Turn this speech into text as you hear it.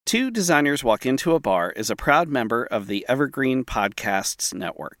Two Designers Walk Into a Bar is a proud member of the Evergreen Podcasts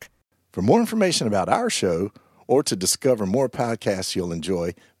Network. For more information about our show or to discover more podcasts you'll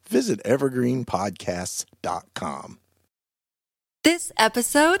enjoy, visit evergreenpodcasts.com. This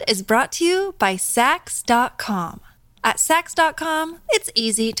episode is brought to you by Sax.com. At Sax.com, it's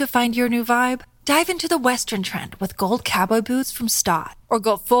easy to find your new vibe. Dive into the Western trend with gold cowboy boots from Stott, or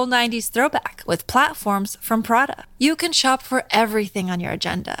go full 90s throwback with platforms from Prada. You can shop for everything on your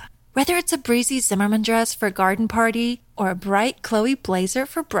agenda, whether it's a breezy Zimmermann dress for a garden party or a bright Chloe blazer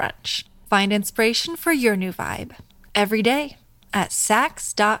for brunch. Find inspiration for your new vibe every day at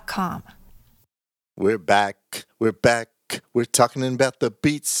Sax.com. We're back. We're talking about the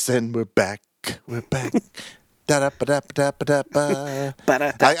beats, and we're back. I'm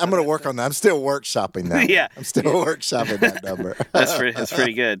going to work on that. I'm still workshopping that. Yeah. I'm still workshopping that number. That's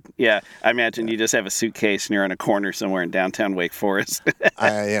pretty good. Yeah. I imagine you just have a suitcase and you're in a corner somewhere in downtown Wake Forest.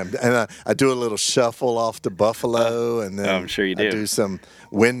 I am. And I do a little shuffle off to Buffalo, and then I'm sure you do. I do some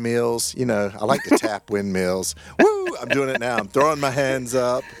windmills. You know, I like to tap windmills. Woo! I'm doing it now. I'm throwing my hands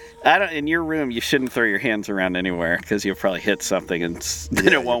up. In your room, you shouldn't throw your hands around anywhere because you'll probably hit something and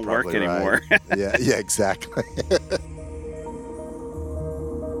then it won't work anymore. Right. Yeah, exactly.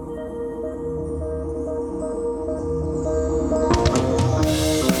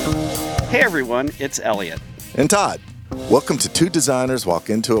 Hey everyone, it's Elliot. And Todd. Welcome to Two Designers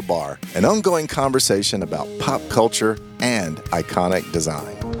Walk Into a Bar, an ongoing conversation about pop culture and iconic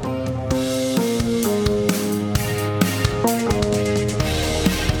design.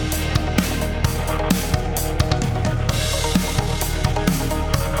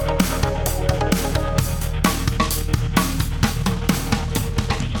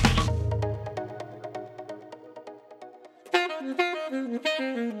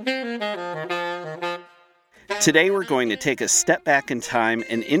 Today we're going to take a step back in time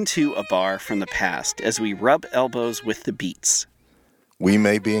and into a bar from the past as we rub elbows with the beats. We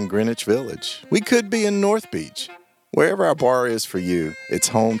may be in Greenwich Village. We could be in North Beach. Wherever our bar is for you, it's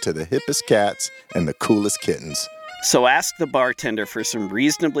home to the hippest cats and the coolest kittens. So ask the bartender for some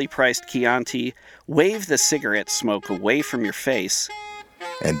reasonably priced Chianti, wave the cigarette smoke away from your face,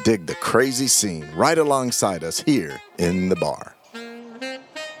 and dig the crazy scene right alongside us here in the bar.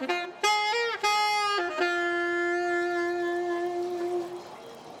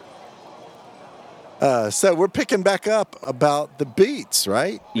 So we're picking back up about the beats,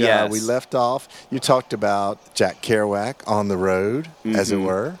 right? Yes. We left off. You talked about Jack Kerouac on the road, as it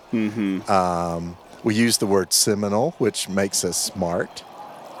were. Mm-hmm. We used the word seminal, which makes us smart.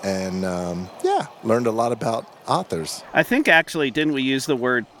 And, learned a lot about authors. I think, actually, didn't we use the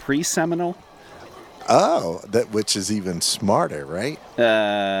word pre-seminal? Oh, which is even smarter, right?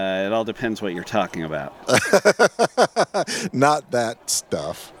 It all depends what you're talking about. Not that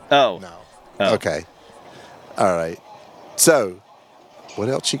stuff. Oh. No. Oh. Okay. All right. So, what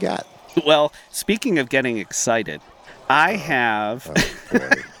else you got? Well, speaking of getting excited, I have... Oh, boy.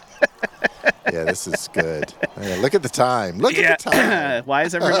 Yeah, this is good. Yeah, look at the time. Look at the time. Why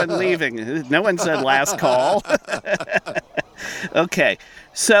is everyone leaving? No one said last call. Okay.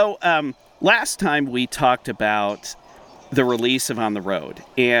 So, last time we talked about the release of On the Road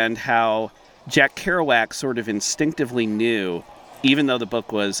and how Jack Kerouac sort of instinctively knew, even though the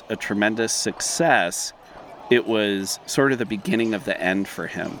book was a tremendous success, it was sort of the beginning of the end for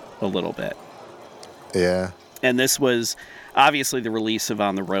him a little bit. Yeah. And this was, obviously, the release of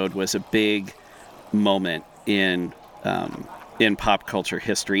On the Road was a big moment in pop culture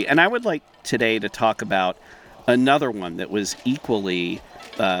history. And I would like today to talk about another one that was equally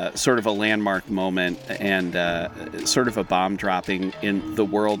sort of a landmark moment and sort of a bomb dropping in the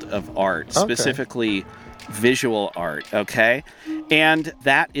world of art, specifically visual art, okay? And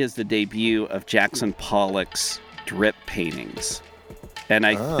that is the debut of Jackson Pollock's drip paintings. And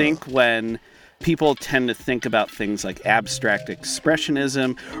I think when people tend to think about things like abstract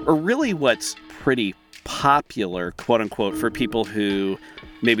expressionism, or really what's pretty popular, quote unquote, for people who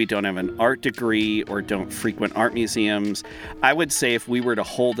maybe don't have an art degree or don't frequent art museums, I would say if we were to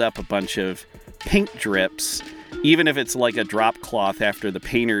hold up a bunch of paint drips, even if it's like a drop cloth after the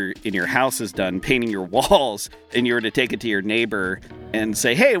painter in your house is done painting your walls, and you were to take it to your neighbor and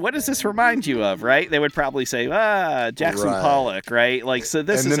say, hey, what does this remind you of, right? They would probably say, Jackson Pollock, right? Like, so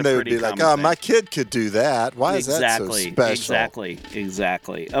this is a pretty common thing. And then they would be like, my kid could do that. Why is that so special?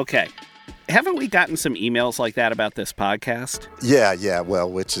 Exactly. Okay. Haven't we gotten some emails like that about this podcast? Yeah. Well,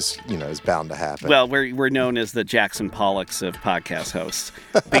 which is, is bound to happen. Well, we're known as the Jackson Pollocks of podcast hosts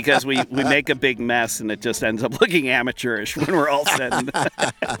because we make a big mess and it just ends up looking amateurish when we're all said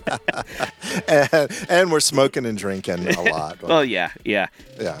and we're smoking and drinking a lot. Well, yeah.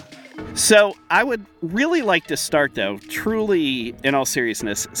 So I would really like to start, though, truly, in all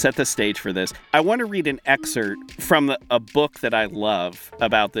seriousness, set the stage for this. I want to read an excerpt from a book that I love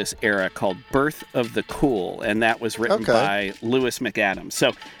about this era called Birth of the Cool, and that was written by Lewis McAdams.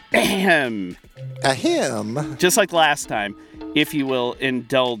 So, ahem. Just like last time, if you will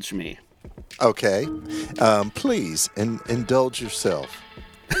indulge me. Okay. Please, indulge yourself.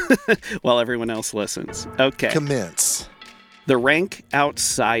 While everyone else listens. Okay. Commence. The Rank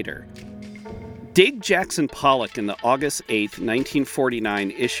Outsider. Dig Jackson Pollock in the August 8th,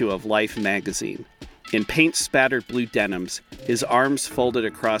 1949 issue of Life magazine. In paint-spattered blue denims, his arms folded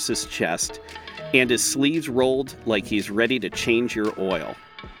across his chest, and his sleeves rolled like he's ready to change your oil.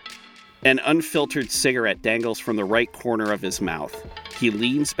 An unfiltered cigarette dangles from the right corner of his mouth. He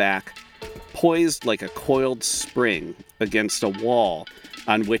leans back, poised like a coiled spring against a wall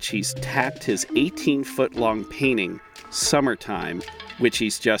on which he's tacked his 18-foot-long painting, Summertime, which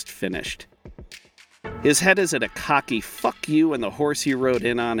he's just finished. His head is at a cocky fuck you and the horse you rode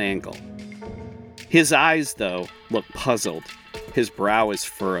in on angle. His eyes, though, look puzzled. His brow is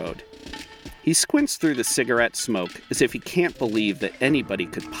furrowed. He squints through the cigarette smoke as if he can't believe that anybody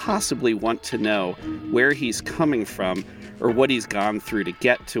could possibly want to know where he's coming from or what he's gone through to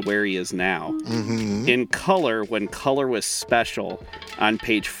get to where he is now. Mm-hmm. In color, when color was special, on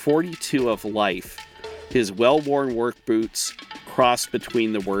page 42 of Life, his well-worn work boots cross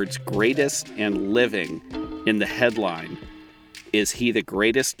between the words greatest and living in the headline. Is he the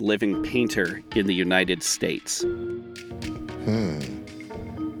greatest living painter in the United States?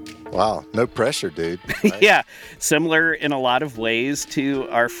 Wow, no pressure, dude. Right? Yeah, similar in a lot of ways to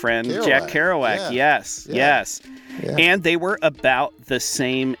our friend Jack Kerouac. Yes. Yeah. And they were about the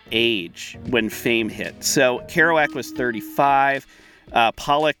same age when fame hit. So Kerouac was 35.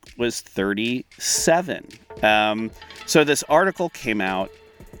 Pollock was 37. So this article came out,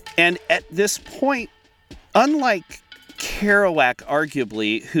 and at this point, unlike Kerouac,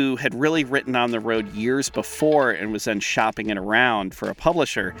 arguably, who had really written on the road years before and was then shopping it around for a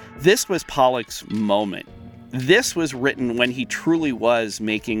publisher, this was Pollock's moment. This was written when he truly was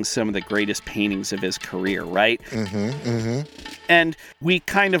making some of the greatest paintings of his career, right? And we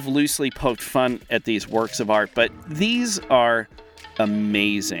kind of loosely poked fun at these works of art, but these are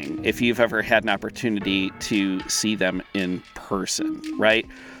amazing if you've ever had an opportunity to see them in person, right?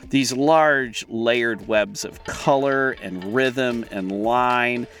 These large layered webs of color and rhythm and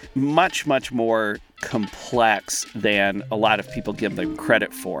line, much, much more complex than a lot of people give them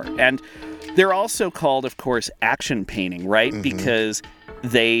credit for. And they're also called, of course, action painting, right? Because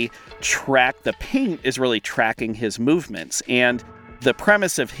the paint is really tracking his movements. And the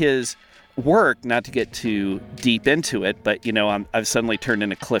premise of his work, not to get too deep into it, but, I've suddenly turned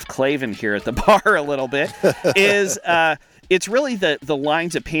into Cliff Clavin here at the bar a little bit, is it's really the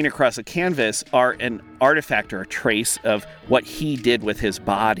lines that paint across a canvas are an artifact or a trace of what he did with his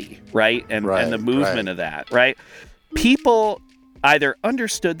body, right? And the movement of that, right? People either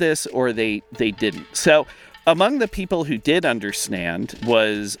understood this or they didn't. So among the people who did understand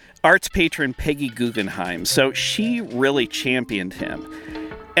was arts patron Peggy Guggenheim. So she really championed him.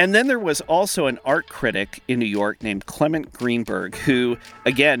 And then there was also an art critic in New York named Clement Greenberg, who,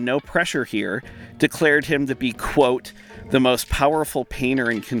 again, no pressure here, declared him to be, quote, the most powerful painter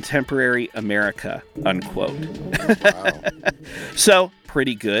in contemporary America, unquote. Wow. So,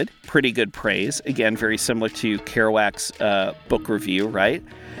 pretty good praise. Again, very similar to Kerouac's book review, right?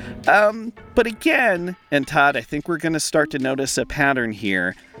 But again, and Todd, I think we're going to start to notice a pattern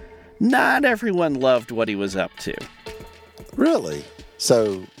here. Not everyone loved what he was up to. Really?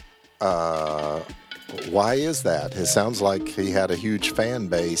 So, why is that? It sounds like he had a huge fan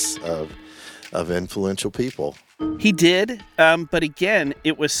base of influential people. He did, but again,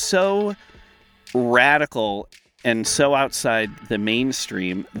 it was so radical and so outside the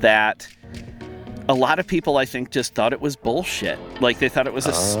mainstream that a lot of people, I think, just thought it was bullshit. Like, they thought it was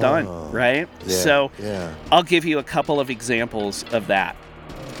a stunt, right? Yeah, so yeah. I'll give you a couple of examples of that.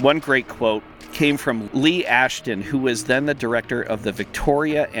 One great quote came from Lee Ashton, who was then the director of the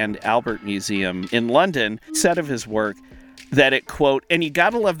Victoria and Albert Museum in London, said of his work that it, quote, and you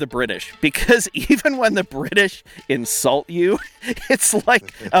gotta love the British, because even when the British insult you, it's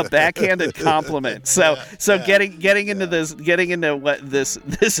like a backhanded compliment. So getting into what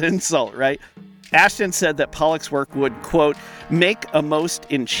this insult, right? Ashton said that Pollock's work would, quote, make a most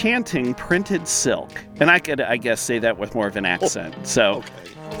enchanting printed silk. And I could, I guess, say that with more of an accent. So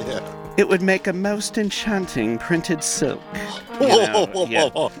Okay. Yeah. it would make a most enchanting printed silk.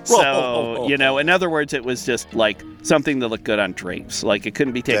 So, in other words, it was just like something that looked good on drapes. Like it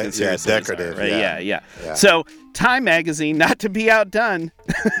couldn't be taken seriously. Decorative. Right? Yeah. Yeah. So Time Magazine, not to be outdone,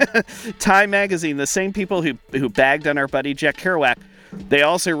 Time Magazine, the same people who bagged on our buddy Jack Kerouac, they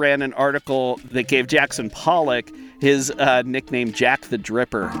also ran an article that gave Jackson Pollock his nickname Jack the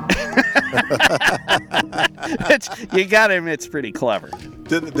Dripper. You got him. It's pretty clever.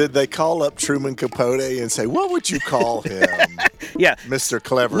 Did they call up Truman Capote and say, what would you call him? Yeah. Mr.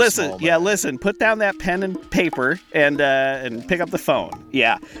 Clever Listen, Smallman. listen, put down that pen and paper and pick up the phone.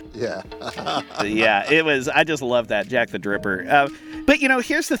 Yeah. Yeah. Yeah, it was, I just love that, Jack the Dripper. But,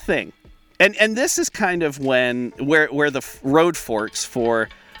 here's the thing. And this is kind of where the road forks for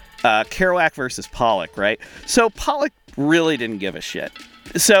Kerouac versus Pollock, right? So Pollock really didn't give a shit.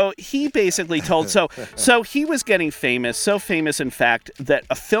 So he basically told, so he was getting famous, so famous, in fact, that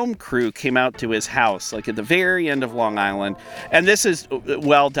a film crew came out to his house, like at the very end of Long Island. And this is,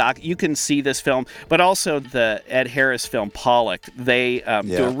 Doc, you can see this film, but also the Ed Harris film, Pollock. They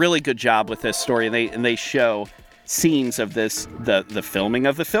do a really good job with this story, and they show scenes of this, the filming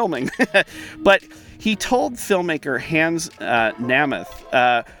of the filming. But he told filmmaker Hans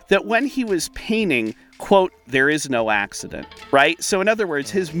Namath that when he was painting, quote, there is no accident, right? So in other words,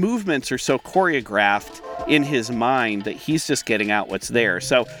 his movements are so choreographed in his mind that he's just getting out what's there.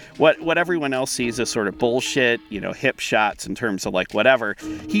 So what everyone else sees as sort of bullshit, hip shots in terms of like whatever,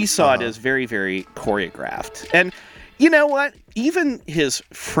 he saw it as very, very choreographed. And you know what? Even his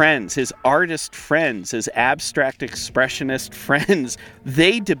friends, his artist friends, his abstract expressionist friends,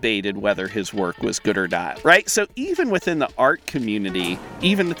 they debated whether his work was good or not, right? So even within the art community,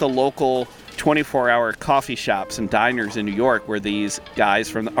 even at the local 24-hour coffee shops and diners in New York where these guys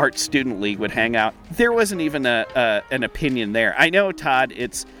from the Art Student League would hang out, there wasn't even an opinion there. I know, Todd,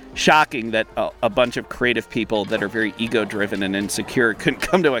 it's shocking that a bunch of creative people that are very ego-driven and insecure couldn't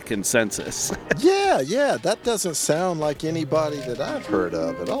come to a consensus. Yeah, that doesn't sound like anybody that I've heard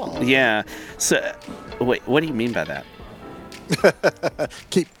of at all. Yeah. So, wait, what do you mean by that?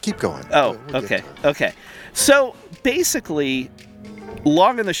 Keep going. Oh, okay. So, basically,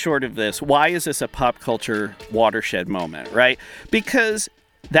 long and the short of this, why is this a pop culture watershed moment, right? Because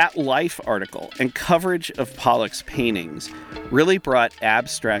that Life article and coverage of Pollock's paintings really brought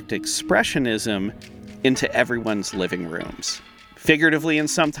abstract expressionism into everyone's living rooms, figuratively and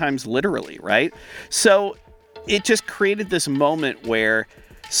sometimes literally, right? So it just created this moment where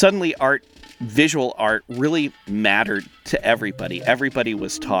suddenly visual art really mattered to everybody. Everybody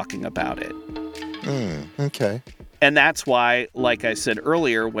was talking about it. Okay. And that's why, like I said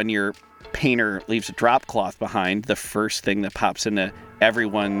earlier, when your painter leaves a drop cloth behind, the first thing that pops into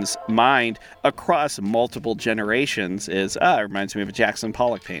everyone's mind across multiple generations is, it reminds me of a Jackson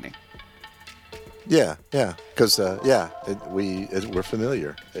Pollock painting. Yeah, because we're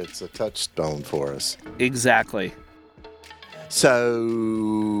familiar. It's a touchstone for us. Exactly.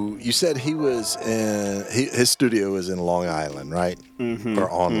 So you said he was his studio was in Long Island, right? Mm-hmm. Or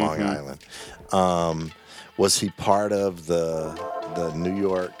on Long Island. Was he part of the New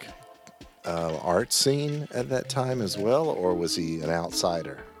York art scene at that time as well, or was he an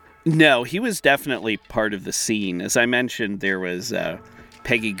outsider? No, he was definitely part of the scene. As I mentioned, there was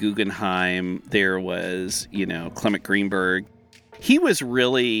Peggy Guggenheim, there was, Clement Greenberg. He was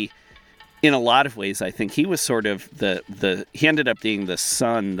really, in a lot of ways, I think, he was sort of he ended up being the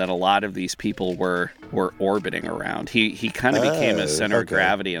sun that a lot of these people were orbiting around. He kind of became a center of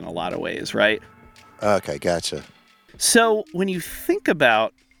gravity in a lot of ways, right? Okay, gotcha. So when you think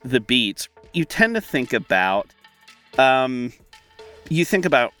about the beats, you tend to think about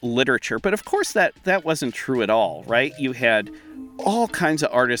literature, but of course that wasn't true at all, right? You had all kinds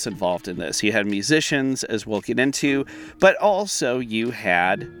of artists involved in this. You had musicians, as we'll get into, but also you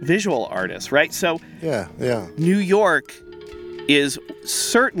had visual artists, right? So yeah. New York is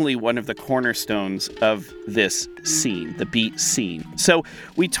certainly one of the cornerstones of this scene, the beat scene. So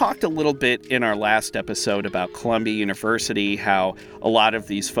we talked a little bit in our last episode about Columbia University, how a lot of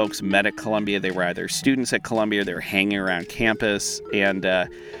these folks met at Columbia. They were either students at Columbia, they were hanging around campus, and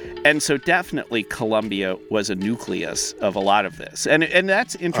so definitely Columbia was a nucleus of a lot of this. And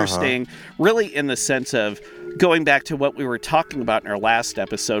that's interesting, really in the sense of Going back to what we were talking about in our last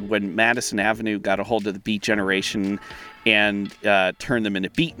episode, when Madison Avenue got a hold of the Beat Generation and turned them into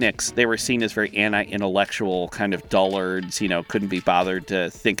beatniks, they were seen as very anti-intellectual kind of dullards, couldn't be bothered to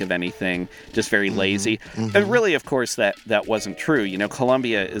think of anything, just very lazy. And really, of course, that wasn't true.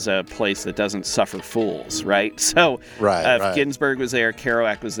 Columbia is a place that doesn't suffer fools, right? So if Ginsberg was there,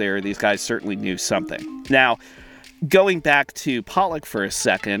 Kerouac was there, these guys certainly knew something. Now, going back to Pollock for a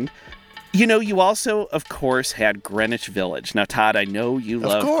second, you also, of course, had Greenwich Village. Now, Todd, I know you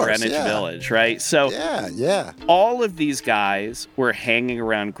love Greenwich Village, right? So all of these guys were hanging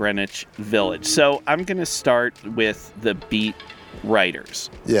around Greenwich Village. So I'm going to start with the beat writers.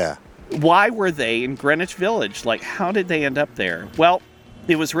 Yeah. Why were they in Greenwich Village? How did they end up there? Well,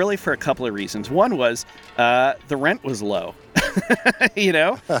 it was really for a couple of reasons. One was the rent was low.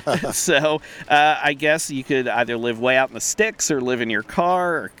 So I guess you could either live way out in the sticks or live in your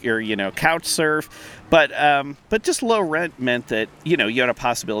car or couch surf. But just low rent meant that, you had a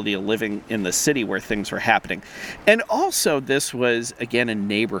possibility of living in the city where things were happening. And also this was, again, a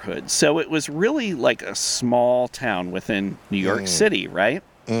neighborhood. So it was really like a small town within New York City, right?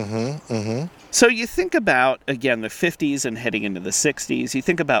 So you think about, again, the 50s and heading into the 60s. You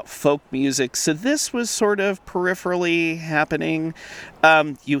think about folk music. So this was sort of peripherally happening.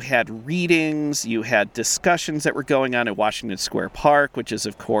 You had readings. You had discussions that were going on at Washington Square Park, which is,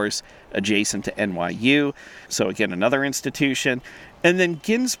 of course, adjacent to NYU. So, again, another institution. And then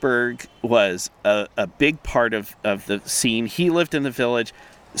Ginsberg was a big part of the scene. He lived in the Village.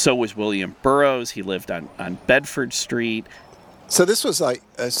 So was William Burroughs. He lived on Bedford Street. So this was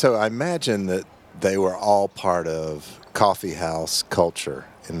so I imagine that they were all part of coffee house culture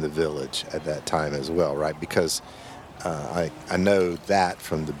in the Village at that time as well, right? Because I know that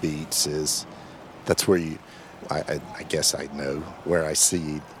from the beats that's where I guess I know where I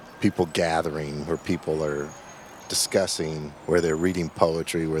see people gathering, where people are discussing, where they're reading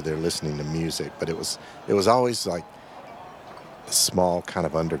poetry, where they're listening to music. But it was always like small kind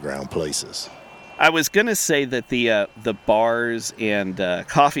of underground places. I was going to say that the bars and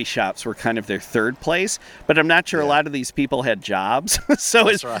coffee shops were kind of their third place, but I'm not sure a lot of these people had jobs. So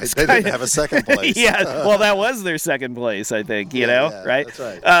that's right. They didn't have a second place. Well, that was their second place, I think, right?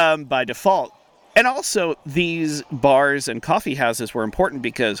 That's right. By default. And also, these bars and coffee houses were important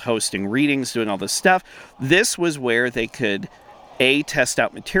because hosting readings, doing all this stuff, this was where they could A, test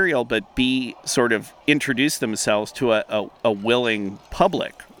out material, but B, sort of introduce themselves to a willing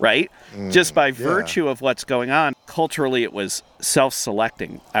public, right? Just by virtue of what's going on. Culturally, it was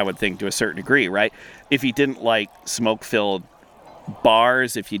self-selecting, I would think, to a certain degree, right? If you didn't like smoke-filled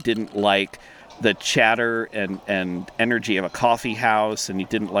bars, if you didn't like the chatter and energy of a coffee house, and you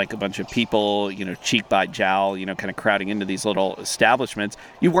didn't like a bunch of people, cheek by jowl, kind of crowding into these little establishments,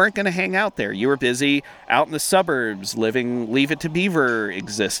 you weren't going to hang out there. You were busy out in the suburbs living Leave It to Beaver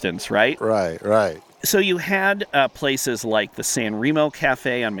existence, right? Right. So you had places like the San Remo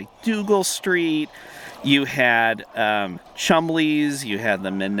Cafe on McDougal Street. You had Chumley's. You had the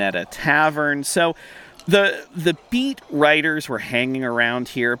Minetta Tavern. So the beat writers were hanging around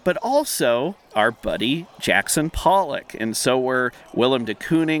here, but also our buddy Jackson Pollock. And so were Willem de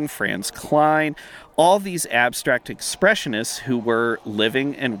Kooning, Franz Klein, all these abstract expressionists who were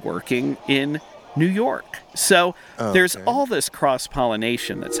living and working in New York. So there's all this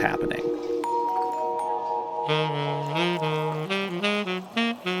cross-pollination that's happening.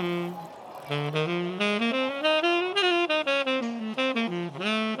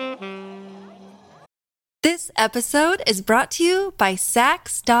 This episode is brought to you by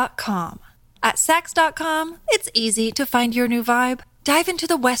Sax.com. At Sax.com, it's easy to find your new vibe. Dive into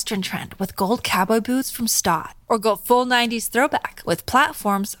the Western trend with gold cowboy boots from Stott, or go full 90s throwback with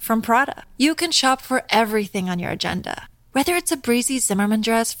platforms from Prada. You can shop for everything on your agenda, whether it's a breezy Zimmermann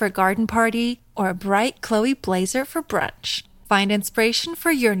dress for a garden party or a bright Chloe blazer for brunch. Find inspiration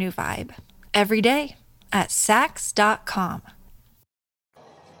for your new vibe every day at Sax.com.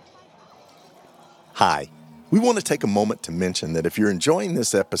 Hi. We want to take a moment to mention that if you're enjoying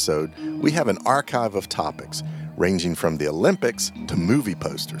this episode, we have an archive of topics ranging from the Olympics to movie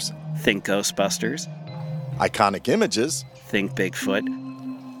posters. Think Ghostbusters. Iconic images. Think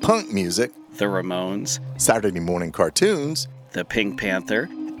Bigfoot. Punk music. The Ramones. Saturday morning cartoons. The Pink Panther.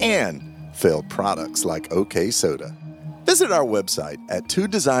 And failed products like OK Soda. Visit our website at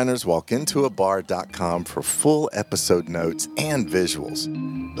twodesignerswalkintoabar.com for full episode notes and visuals,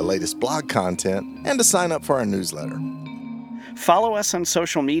 the latest blog content, and to sign up for our newsletter. Follow us on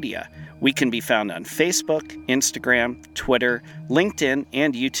social media. We can be found on Facebook, Instagram, Twitter, LinkedIn,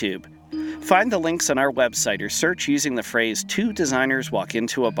 and YouTube. Find the links on our website or search using the phrase 2 designers walk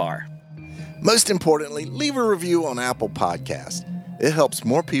into a bar. Most importantly, leave a review on Apple Podcasts. It helps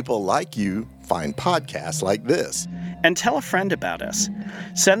more people like you find podcasts like this. And tell a friend about us.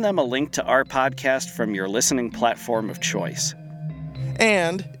 Send them a link to our podcast from your listening platform of choice.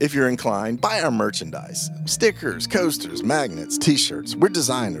 And if you're inclined, buy our merchandise. Stickers, coasters, magnets, t-shirts. We're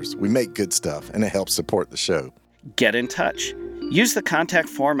designers. We make good stuff, and it helps support the show. Get in touch. Use the contact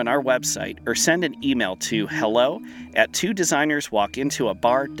form on our website or send an email to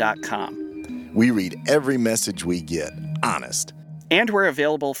hello@twodesignerswalkintoabar.com. We read every message we get. Honest. And we're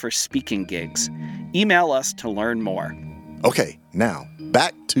available for speaking gigs. Email us to learn more. Okay, now,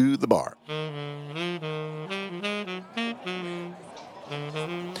 back to the bar.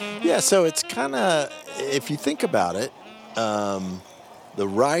 Yeah, so it's kind of, if you think about it, the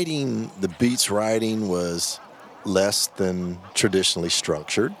Beats writing was less than traditionally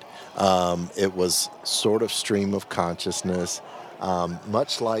structured. It was sort of stream of consciousness,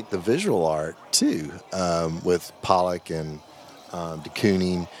 much like the visual art, too, with Pollock and de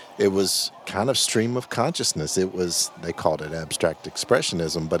Kooning. It was kind of stream of consciousness. They called it abstract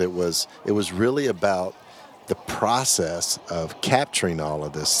expressionism, but it was really about the process of capturing all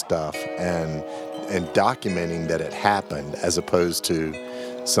of this stuff and documenting that it happened, as opposed to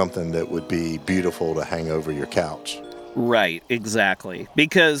something that would be beautiful to hang over your couch. Right, exactly.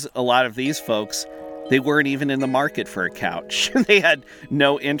 Because a lot of these folks, they weren't even in the market for a couch. They had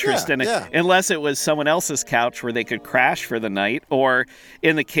no interest in it, unless it was someone else's couch where they could crash for the night. Or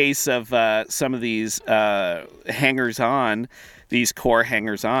in the case of some of these hangers-on, these core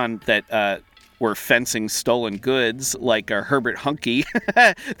hangers-on that were fencing stolen goods, like Herbert Huncke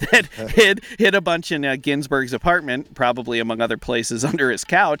that hid a bunch in Ginsberg's apartment, probably among other places under his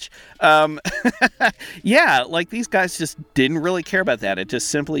couch. Yeah, like these guys just didn't really care about that. It just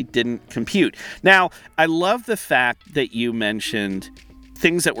simply didn't compute. Now, I love the fact that you mentioned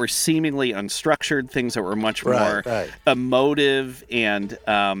things that were seemingly unstructured, things that were much more emotive and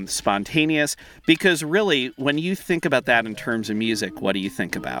spontaneous, because really, when you think about that in terms of music, what do you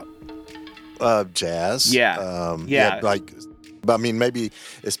think about? Jazz. Yeah. I mean, maybe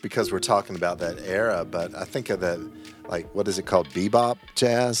it's because we're talking about that era, but I think of that, like, what is it called? Bebop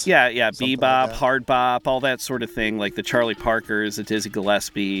jazz? Yeah, bebop, like hard bop, all that sort of thing, like the Charlie Parkers, the Dizzy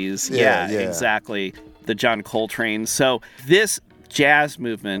Gillespies. Yeah, exactly. The John Coltrane. So this jazz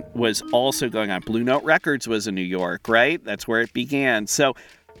movement was also going on. Blue Note Records was in New York, right? That's where it began. So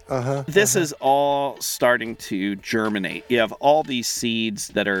this is all starting to germinate. You have all these seeds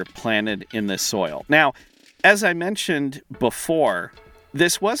that are planted in the soil. Now, as I mentioned before,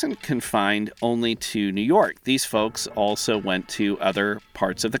 this wasn't confined only to New York. These folks also went to other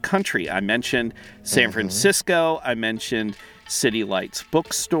parts of the country. I mentioned San Francisco. I mentioned City Lights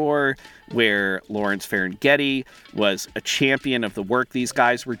Bookstore, where Lawrence Ferlinghetti was a champion of the work these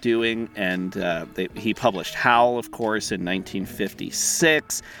guys were doing, and he published Howl, of course, in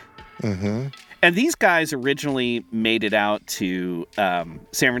 1956. And these guys originally made it out to San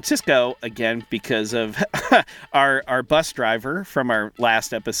Francisco, again, because of our bus driver from our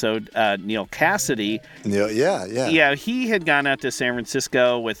last episode, Neal Cassady. Yeah, he had gone out to San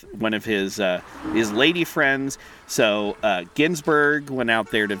Francisco with one of his lady friends. So Ginsberg went out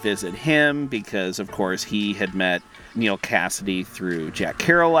there to visit him because, of course, he had met Neal Cassady through Jack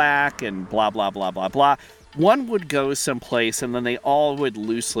Kerouac and blah, blah, blah, blah, blah. One would go someplace, and then they all would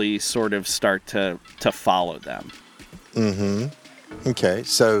loosely sort of start to follow them. Okay,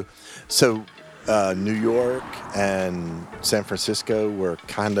 so New York and San Francisco were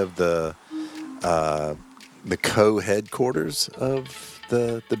kind of the co-headquarters of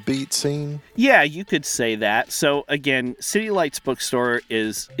the beat scene? Yeah, you could say that. So again, City Lights Bookstore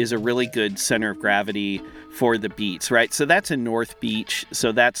is a really good center of gravity for the beats, right? So that's in North Beach.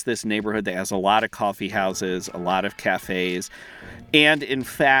 So that's this neighborhood that has a lot of coffee houses, a lot of cafes. And in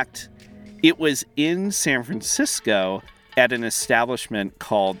fact, it was in San Francisco at an establishment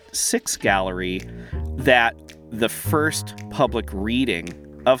called Six Gallery that the first public reading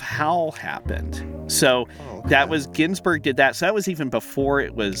of Howl happened. So that was, Ginsberg did that. So that was even before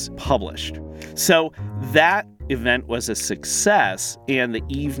it was published. So that event was a success, and the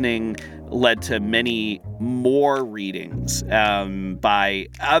evening led to many more readings by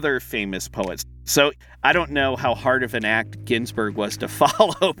other famous poets. So I don't know how hard of an act Ginsberg was to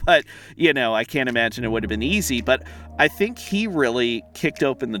follow, but, I can't imagine it would have been easy. But I think he really kicked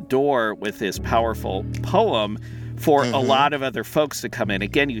open the door with his powerful poem for a lot of other folks to come in.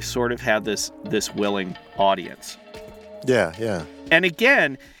 Again, you sort of have this willing audience. Yeah, yeah. And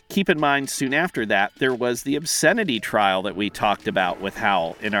again, keep in mind, soon after that, there was the obscenity trial that we talked about with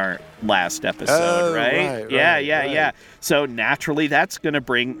Howell in our last episode, right? Yeah. So naturally, that's going to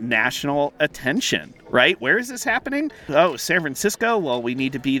bring national attention, right? Where is this happening? Oh, San Francisco? Well, we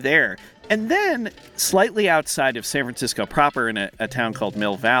need to be there. And then, slightly outside of San Francisco proper, in a town called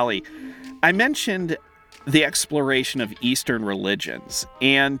Mill Valley, I mentioned the exploration of Eastern religions.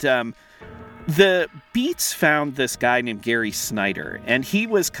 And the Beats found this guy named Gary Snyder, and he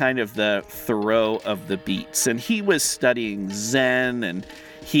was kind of the Thoreau of the Beats. And he was studying Zen, and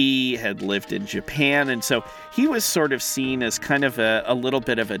he had lived in Japan, and so he was sort of seen as kind of a little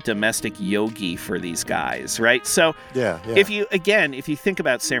bit of a domestic yogi for these guys, right? So if you think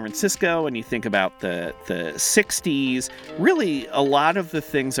about San Francisco and you think about the 60s, really a lot of the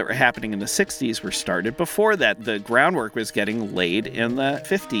things that were happening in the 60s were started before that. The groundwork was getting laid in the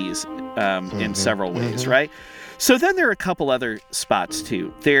 50s in several ways, right? So then there are a couple other spots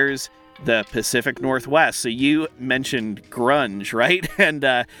too. There's the Pacific Northwest. So you mentioned grunge, right? And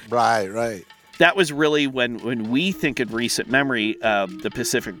right. That was really when we think in recent memory of the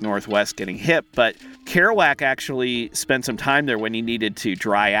Pacific Northwest getting hip. But Kerouac actually spent some time there when he needed to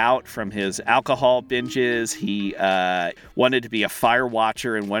dry out from his alcohol binges. He wanted to be a fire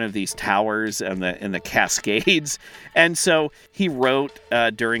watcher in one of these towers in the Cascades. And so he wrote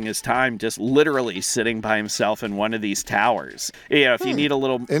during his time, just literally sitting by himself in one of these towers. If you need a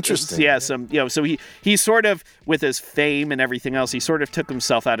little interesting. So he sort of, with his fame and everything else, he sort of took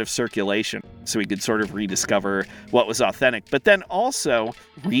himself out of circulation so he could sort of rediscover what was authentic. But then also,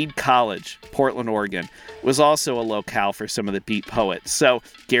 Reed College, Portland, Oregon, was also a locale for some of the beat poets. So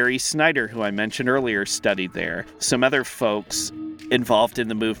Gary Snyder, who I mentioned earlier, studied there. Some other folks involved in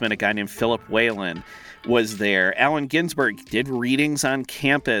the movement, a guy named Philip Whalen, was there. Allen Ginsberg did readings on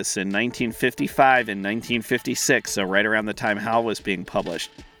campus in 1955 and 1956, so right around the time Howell was being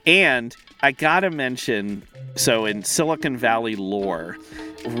published. And I gotta mention, so in Silicon Valley lore,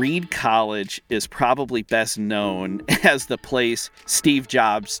 Reed College is probably best known as the place Steve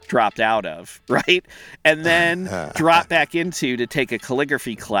Jobs dropped out of, right? And then dropped back into to take a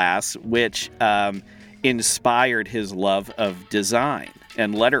calligraphy class, which inspired his love of design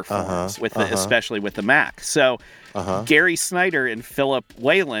and letter forms, especially with the Mac. So Gary Snyder and Philip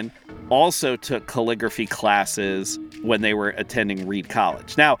Whalen also took calligraphy classes when they were attending Reed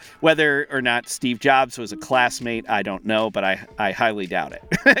College. Now, whether or not Steve Jobs was a classmate, I don't know, but I highly doubt it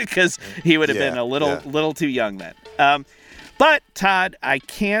because he would have been a little too young then. But, Todd, I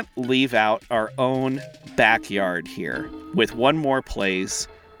can't leave out our own backyard here with one more place,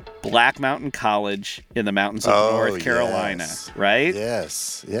 Black Mountain College in the mountains of North Carolina, right?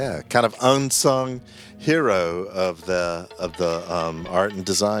 Yes, yeah, kind of unsung hero of the art and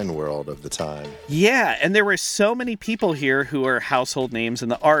design world of the time. Yeah, and there were so many people here who are household names in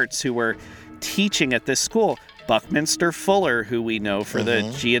the arts who were teaching at this school. Buckminster Fuller, who we know for the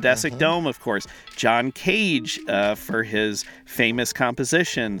geodesic dome, of course. John Cage for his famous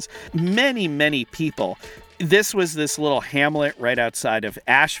compositions. Many, many people. This was this little hamlet right outside of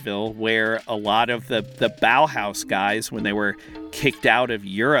Asheville where a lot of the Bauhaus guys, when they were kicked out of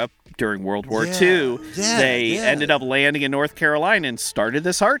Europe during World War II, they ended up landing in North Carolina and started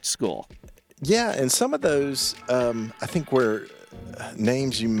this art school. Yeah, and some of those, I think, were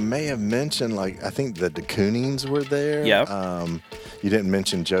names you may have mentioned, like I think the de Koonings were there. Yep. You didn't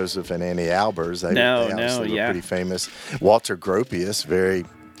mention Joseph and Annie Albers. They obviously were pretty famous. Walter Gropius, very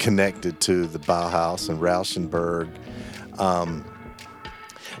connected to the Bauhaus and Rauschenberg.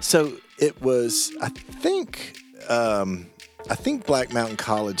 So it was, I think Black Mountain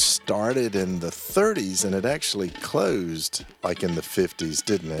College started in the 30s and it actually closed like in the 50s,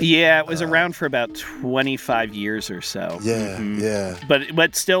 didn't it? Yeah, it was around for about 25 years or so. Yeah.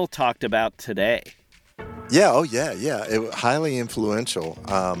 But still talked about today. Yeah, it was highly influential.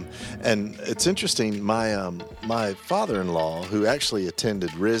 And it's interesting, my father-in-law, who actually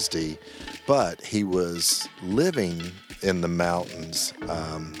attended RISD, but he was living in the mountains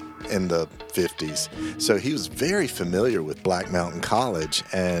in the 50s. So he was very familiar with Black Mountain College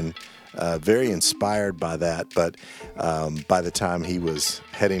and very inspired by that. But by the time he was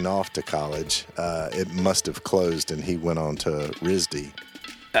heading off to college, it must have closed and he went on to RISD.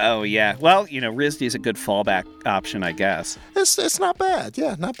 Oh, yeah. Well, RISD is a good fallback option, I guess. It's not bad.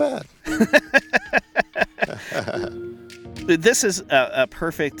 Yeah, not bad. This is a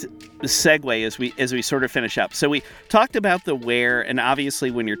perfect segue as we sort of finish up. So we talked about the where, and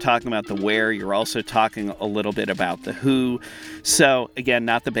obviously when you're talking about the where, you're also talking a little bit about the who. So, again,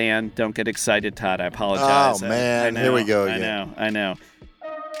 not the band. Don't get excited, Todd. I apologize. Oh, man. I know, Here we go again. I know.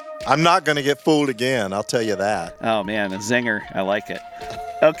 I'm not going to get fooled again, I'll tell you that. Oh, man, a zinger. I like it.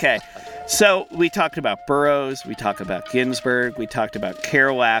 Okay, so we talked about Burroughs, we talked about Ginsberg, we talked about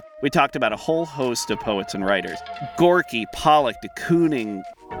Kerouac, we talked about a whole host of poets and writers. Gorky, Pollock, de Kooning,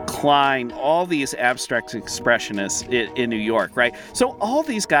 Klein, all these abstract expressionists in New York, right? So all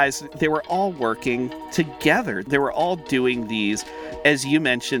these guys, they were all working together. They were all doing these, as you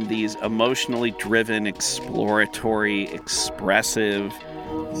mentioned, these emotionally driven, exploratory, expressive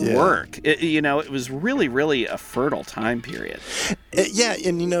work. It was really, really a fertile time period. Yeah,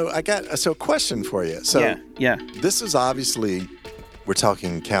 and I got a question for you. So yeah. This is obviously, we're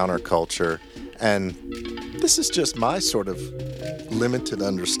talking counterculture, and this is just my sort of limited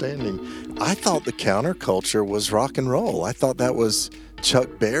understanding. I thought the counterculture was rock and roll. I thought that was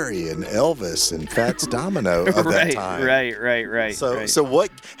Chuck Berry and Elvis and Fats Domino of that time. Right. So what?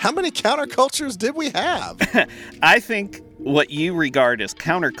 How many countercultures did we have? I think what you regard as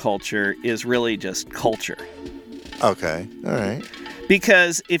counterculture is really just culture. Okay, all right.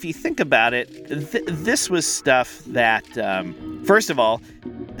 Because if you think about it, this was stuff that, first of all,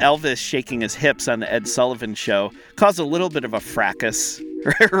 Elvis shaking his hips on the Ed Sullivan Show caused a little bit of a fracas,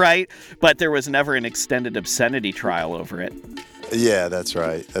 right? But there was never an extended obscenity trial over it. Yeah, that's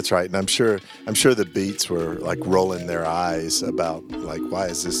right. And I'm sure the Beats were like rolling their eyes about like, why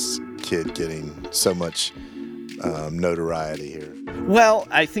is this kid getting so much notoriety here? Well,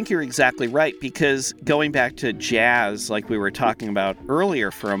 I think you're exactly right, because going back to jazz, like we were talking about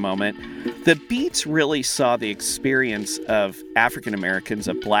earlier for a moment, the Beats really saw the experience of African Americans,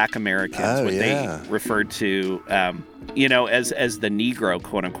 of Black Americans, they referred to, as the Negro,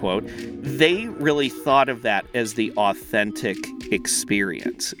 quote unquote. They really thought of that as the authentic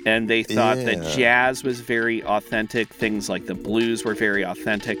experience, and they thought that jazz was very authentic. Things like the blues were very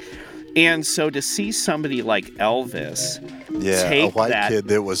authentic. And so to see somebody like Elvis take a white kid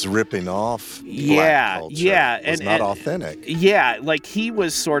that was ripping off black culture was not authentic. Yeah, like he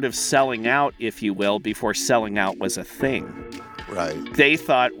was sort of selling out, if you will, before selling out was a thing. Right. They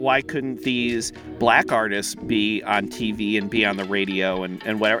thought, why couldn't these black artists be on TV and be on the radio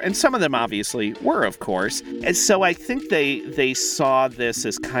and whatever? And some of them obviously were, of course. And so I think they saw this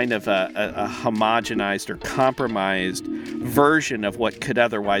as kind of a homogenized or compromised version of what could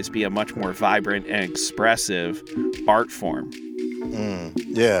otherwise be a much more vibrant and expressive art form.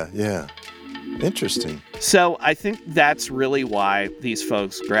 Yeah. Interesting. So I think that's really why these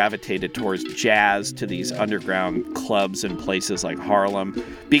folks gravitated towards jazz, to these underground clubs and places like Harlem,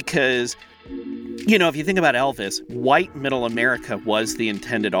 because, if you think about Elvis, white middle America was the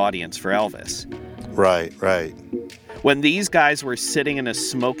intended audience for Elvis. Right. When these guys were sitting in a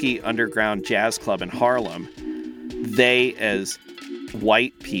smoky underground jazz club in Harlem, they, as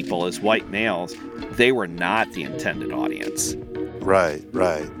white people, as white males, they were not the intended audience. Right.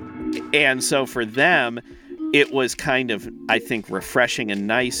 And so for them, it was kind of, I think, refreshing and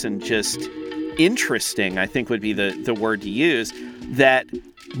nice and just interesting, I think would be the word to use, that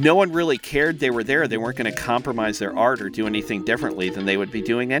no one really cared they were there. They weren't going to compromise their art or do anything differently than they would be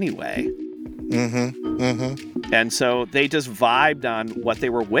doing anyway. And so they just vibed on what they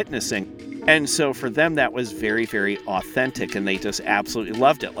were witnessing. And so for them, that was very, very authentic, and they just absolutely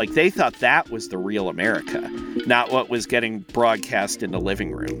loved it. Like, they thought that was the real America, not what was getting broadcast into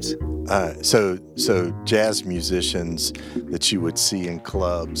living rooms. So jazz musicians that you would see in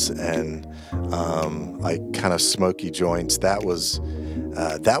clubs and like kind of smoky joints, that was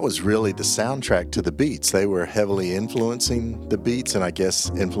really the soundtrack to the Beats. They were heavily influencing the Beats, and I guess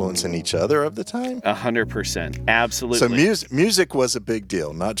influencing each other of the time. 100%, absolutely. So music was a big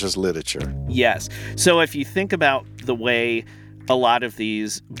deal, not just literature. Yes. So if you think about the way a lot of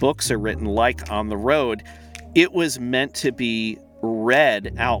these books are written, like On the Road, it was meant to be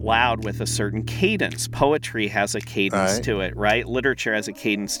read out loud with a certain cadence. Poetry has a cadence to it, right? Literature has a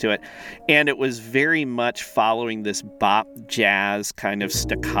cadence to it. And it was very much following this bop jazz kind of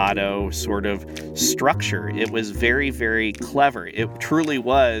staccato sort of structure. It was very, very clever. It truly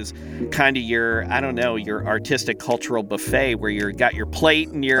was kind of your artistic cultural buffet where you got your plate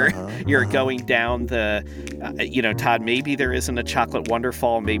and you're going down the, Todd, maybe there isn't a chocolate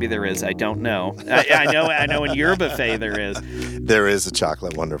wonderfall. Maybe there is. I don't know. I know in your buffet there is. There is a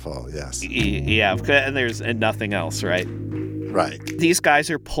chocolate wonderful, yes. Yeah, and nothing else, right? Right. These guys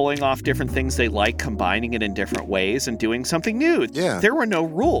are pulling off different things they like, combining it in different ways, and doing something new. Yeah. There were no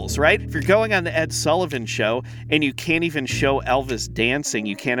rules, right? If you're going on the Ed Sullivan Show and you can't even show Elvis dancing,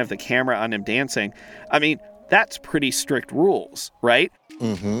 you can't have the camera on him dancing, I mean, that's pretty strict rules, right?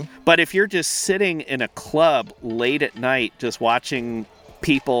 Mm-hmm. But if you're just sitting in a club late at night just watching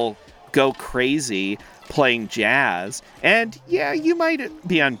people go crazy, playing jazz. And yeah, you might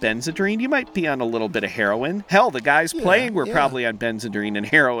be on Benzedrine. You might be on a little bit of heroin. Hell, the guys playing were probably on Benzedrine and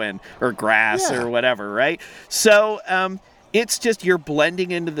heroin or grass or whatever, right? So it's just you're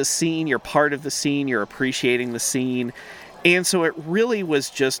blending into the scene. You're part of the scene. You're appreciating the scene. And so it really was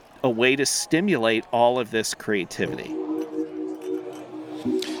just a way to stimulate all of this creativity.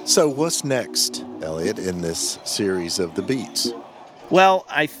 So what's next, Elliot, in this series of The Beats? Well,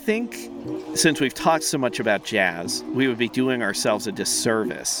 I think since we've talked so much about jazz, we would be doing ourselves a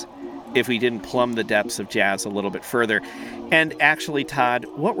disservice if we didn't plumb the depths of jazz a little bit further. And actually, Todd,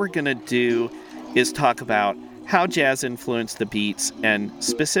 what we're going to do is talk about how jazz influenced the Beats, and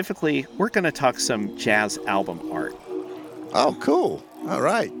specifically, we're going to talk some jazz album art. Oh, cool. All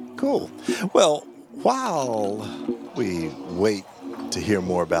right, cool. Well, while we wait to hear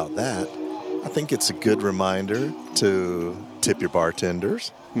more about that, I think it's a good reminder to tip your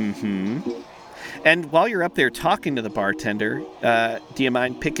bartenders. And while you're up there talking to the bartender, do you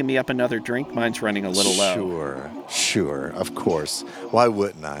mind picking me up another drink? Mine's running a little low. Sure, of course. Why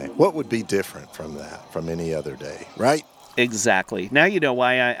wouldn't I? What would be different from that, from any other day, right? Exactly. Now you know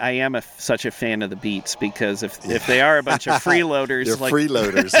why I am such a fan of the Beats, because if they are a bunch of freeloaders... They're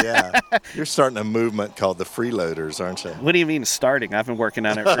freeloaders, yeah. You're starting a movement called the freeloaders, aren't you? What do you mean starting? I've been working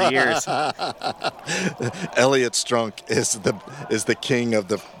on it for years. Elliot Strunk is the king of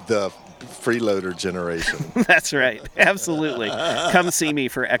the freeloader generation. That's right. Absolutely. Come see me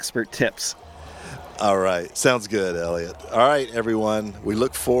for expert tips. All right. Sounds good, Elliot. All right, everyone. We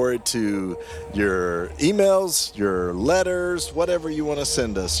look forward to your emails, your letters, whatever you want to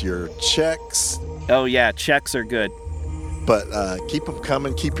send us, your checks. Oh, yeah. Checks are good. But keep them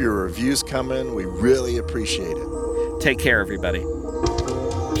coming. Keep your reviews coming. We really appreciate it. Take care, everybody.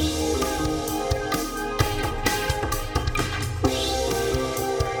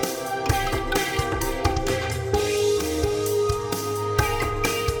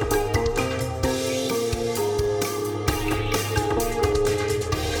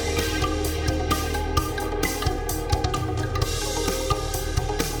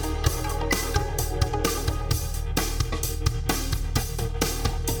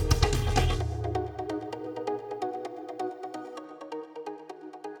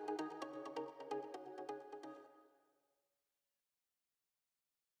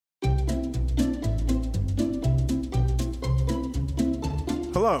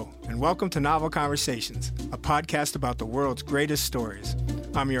 Hello, and welcome to Novel Conversations, a podcast about the world's greatest stories.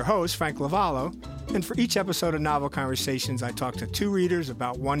 I'm your host, Frank Lavallo, and for each episode of Novel Conversations, I talk to two readers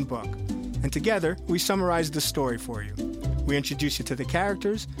about one book. And together, we summarize the story for you. We introduce you to the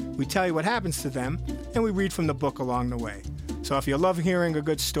characters, we tell you what happens to them, and we read from the book along the way. So if you love hearing a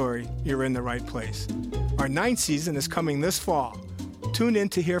good story, you're in the right place. Our 9th season is coming this fall. Tune in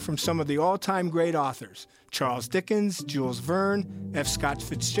to hear from some of the all-time great authors, Charles Dickens, Jules Verne, F. Scott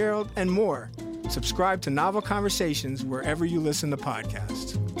Fitzgerald, and more. Subscribe to Novel Conversations wherever you listen to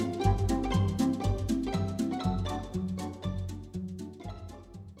podcasts.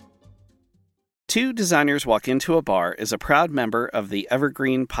 Two Designers Walk Into a Bar is a proud member of the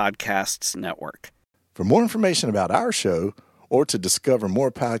Evergreen Podcasts Network. For more information about our show or to discover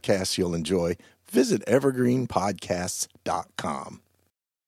more podcasts you'll enjoy, visit evergreenpodcasts.com.